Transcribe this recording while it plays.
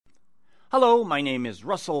Hello, my name is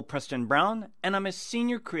Russell Preston Brown, and I'm a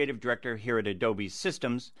Senior Creative Director here at Adobe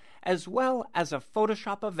Systems, as well as a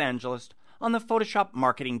Photoshop evangelist on the Photoshop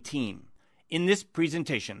marketing team. In this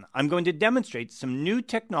presentation, I'm going to demonstrate some new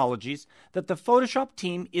technologies that the Photoshop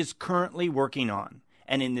team is currently working on.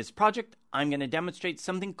 And in this project, I'm going to demonstrate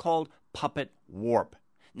something called Puppet Warp.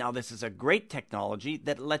 Now, this is a great technology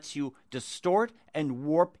that lets you distort and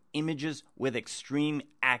warp images with extreme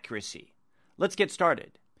accuracy. Let's get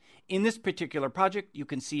started. In this particular project, you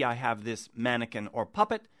can see I have this mannequin or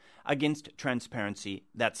puppet against transparency.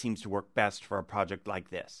 That seems to work best for a project like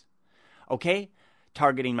this. Okay,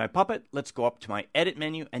 targeting my puppet, let's go up to my Edit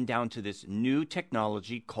menu and down to this new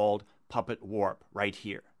technology called Puppet Warp right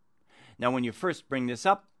here. Now, when you first bring this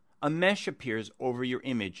up, a mesh appears over your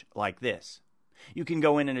image like this. You can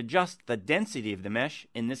go in and adjust the density of the mesh.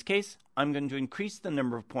 In this case, I'm going to increase the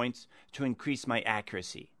number of points to increase my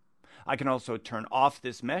accuracy. I can also turn off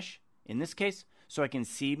this mesh, in this case, so I can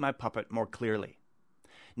see my puppet more clearly.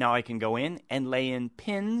 Now I can go in and lay in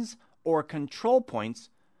pins or control points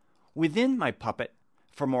within my puppet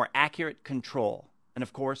for more accurate control. And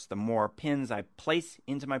of course, the more pins I place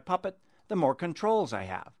into my puppet, the more controls I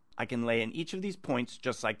have. I can lay in each of these points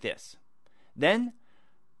just like this. Then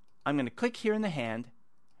I'm going to click here in the hand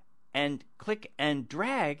and click and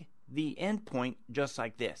drag the end point just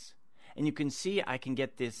like this. And you can see I can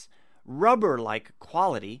get this rubber-like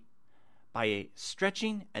quality by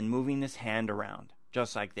stretching and moving this hand around,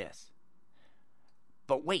 just like this.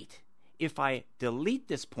 But wait, if I delete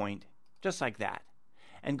this point, just like that,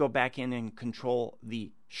 and go back in and control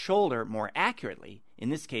the shoulder more accurately, in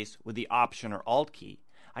this case with the Option or Alt key,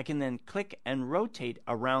 I can then click and rotate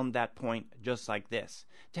around that point just like this,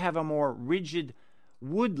 to have a more rigid,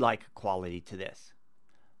 wood-like quality to this.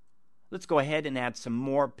 Let's go ahead and add some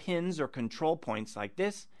more pins or control points like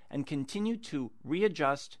this, and continue to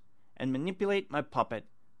readjust and manipulate my puppet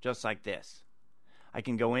just like this. I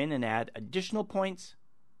can go in and add additional points,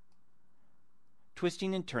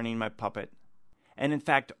 twisting and turning my puppet, and in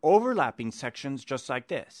fact overlapping sections just like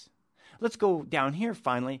this. Let's go down here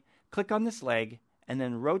finally, click on this leg, and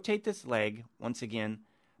then rotate this leg once again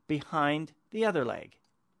behind the other leg.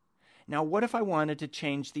 Now what if I wanted to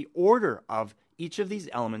change the order of each of these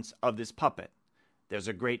elements of this puppet? There's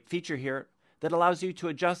a great feature here that allows you to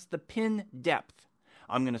adjust the pin depth.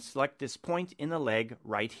 I'm going to select this point in the leg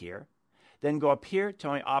right here, then go up here to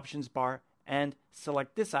my options bar and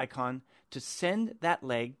select this icon to send that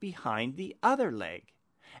leg behind the other leg.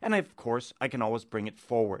 And of course, I can always bring it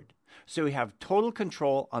forward. So we have total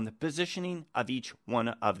control on the positioning of each one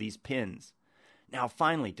of these pins. Now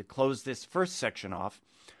finally, to close this first section off,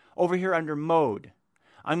 over here under Mode,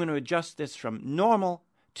 I'm going to adjust this from Normal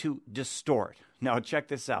to Distort. Now check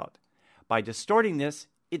this out. By distorting this,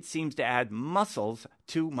 it seems to add muscles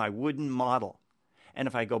to my wooden model. And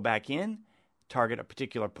if I go back in, target a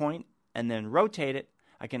particular point, and then rotate it,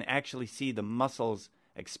 I can actually see the muscles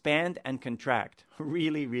expand and contract.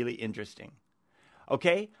 Really, really interesting.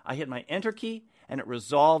 Okay, I hit my Enter key, and it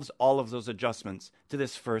resolves all of those adjustments to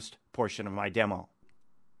this first portion of my demo.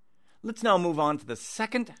 Let's now move on to the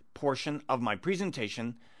second portion of my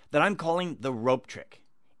presentation that I'm calling the rope trick.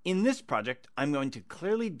 In this project, I'm going to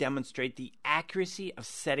clearly demonstrate the accuracy of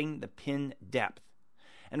setting the pin depth.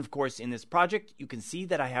 And of course, in this project, you can see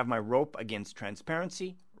that I have my rope against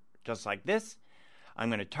transparency, just like this. I'm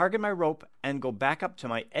going to target my rope and go back up to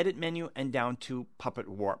my Edit menu and down to Puppet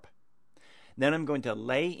Warp. Then I'm going to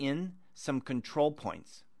lay in some control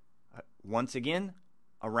points, once again,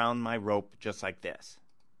 around my rope, just like this.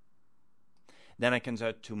 Then I can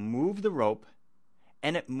start to move the rope,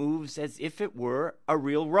 and it moves as if it were a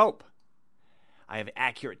real rope. I have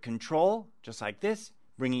accurate control, just like this,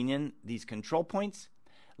 bringing in these control points.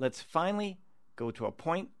 Let's finally go to a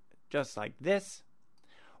point, just like this,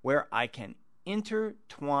 where I can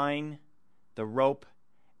intertwine the rope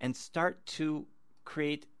and start to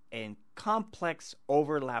create a complex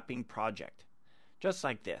overlapping project, just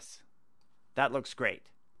like this. That looks great.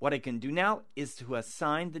 What I can do now is to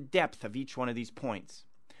assign the depth of each one of these points.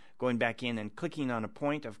 Going back in and clicking on a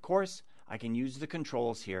point, of course, I can use the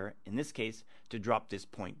controls here, in this case, to drop this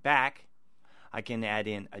point back. I can add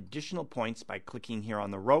in additional points by clicking here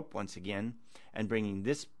on the rope once again and bringing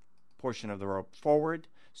this portion of the rope forward.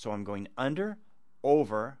 So I'm going under,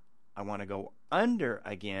 over. I want to go under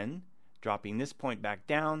again, dropping this point back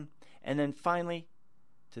down. And then finally,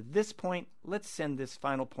 to this point, let's send this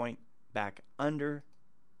final point back under,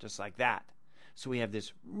 just like that. So we have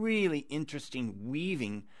this really interesting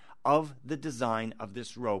weaving of the design of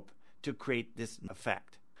this rope to create this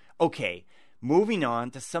effect. Okay, Moving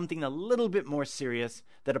on to something a little bit more serious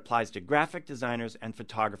that applies to graphic designers and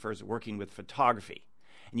photographers working with photography.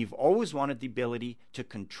 And you've always wanted the ability to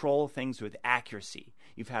control things with accuracy.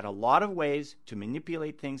 You've had a lot of ways to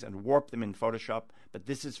manipulate things and warp them in Photoshop, but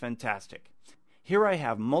this is fantastic. Here I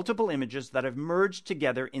have multiple images that I've merged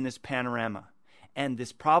together in this panorama. And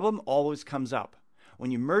this problem always comes up.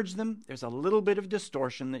 When you merge them, there's a little bit of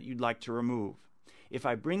distortion that you'd like to remove. If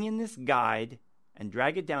I bring in this guide and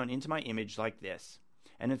drag it down into my image like this,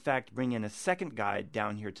 and in fact bring in a second guide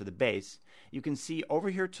down here to the base, you can see over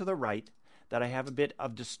here to the right that I have a bit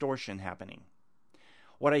of distortion happening.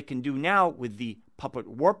 What I can do now with the Puppet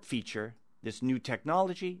Warp feature, this new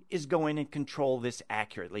technology, is go in and control this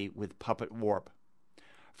accurately with Puppet Warp.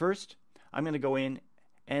 First, I'm going to go in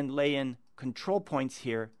and lay in control points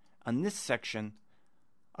here on this section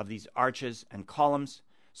of these arches and columns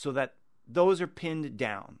so that those are pinned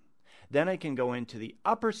down. Then I can go into the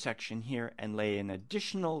upper section here and lay in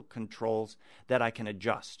additional controls that I can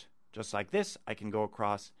adjust. Just like this, I can go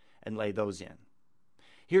across and lay those in.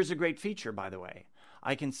 Here's a great feature, by the way.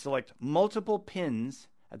 I can select multiple pins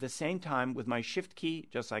at the same time with my Shift key,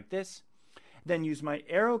 just like this, then use my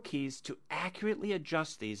arrow keys to accurately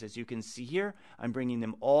adjust these. As you can see here, I'm bringing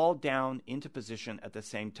them all down into position at the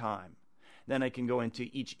same time. Then I can go into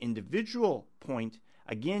each individual point,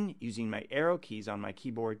 again using my arrow keys on my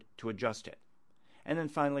keyboard to adjust it. And then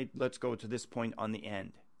finally, let's go to this point on the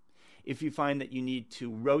end. If you find that you need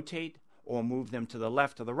to rotate or move them to the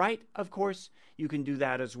left or the right, of course, you can do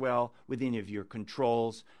that as well with any of your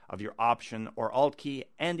controls of your Option or Alt key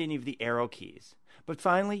and any of the arrow keys. But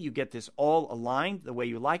finally, you get this all aligned the way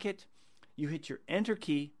you like it. You hit your Enter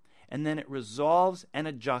key, and then it resolves and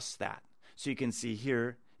adjusts that. So you can see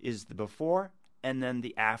here is the before and then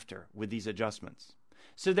the after with these adjustments.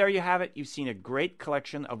 So there you have it. You've seen a great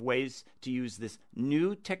collection of ways to use this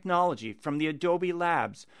new technology from the Adobe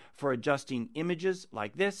Labs for adjusting images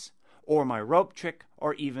like this, or my rope trick,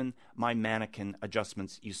 or even my mannequin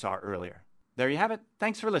adjustments you saw earlier. There you have it.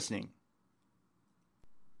 Thanks for listening.